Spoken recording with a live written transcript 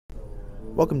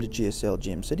Welcome to GSL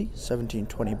GMC,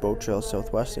 1720 Boat Trail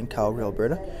Southwest in Calgary,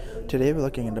 Alberta. Today we're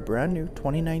looking at a brand new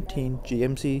 2019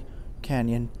 GMC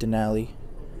Canyon Denali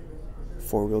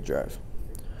 4-wheel drive.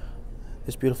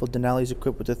 This beautiful Denali is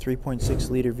equipped with a 3.6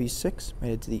 liter V6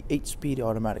 mated to the 8-speed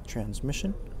automatic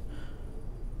transmission.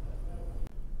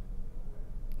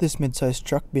 This mid-sized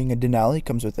truck, being a Denali,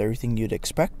 comes with everything you'd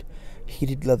expect: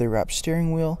 heated leather-wrapped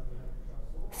steering wheel,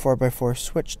 4x4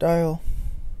 switch dial,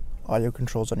 audio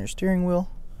controls on your steering wheel,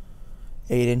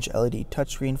 8-inch LED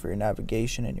touchscreen for your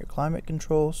navigation and your climate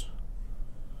controls,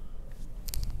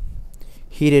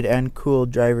 heated and cooled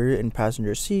driver and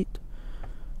passenger seat,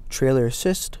 trailer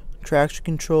assist, traction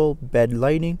control, bed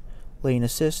lighting, lane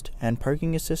assist and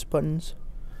parking assist buttons,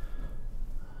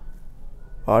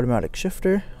 automatic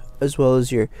shifter, as well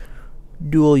as your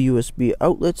dual USB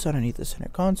outlets underneath the center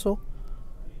console.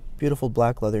 Beautiful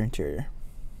black leather interior.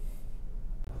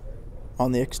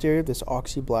 On the exterior of this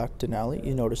oxy black Denali,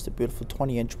 you notice the beautiful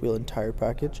 20-inch wheel and tire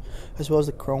package, as well as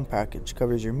the chrome package.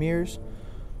 Covers your mirrors,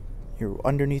 your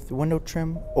underneath the window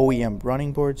trim, OEM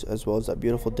running boards, as well as that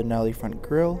beautiful Denali front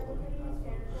grille.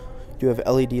 You have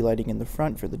LED lighting in the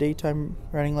front for the daytime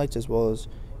running lights, as well as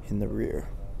in the rear.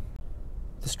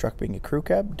 This truck, being a crew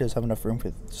cab, does have enough room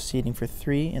for seating for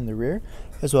 3 in the rear,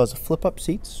 as well as flip-up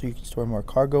seats, so you can store more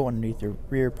cargo underneath your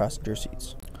rear passenger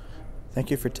seats. Thank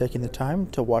you for taking the time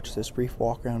to watch this brief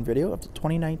walk-around video of the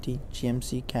 2019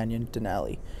 GMC Canyon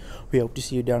Denali. We hope to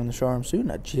see you down in the showroom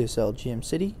soon at GSL GM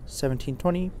City,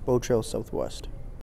 1720 Boat Trail Southwest.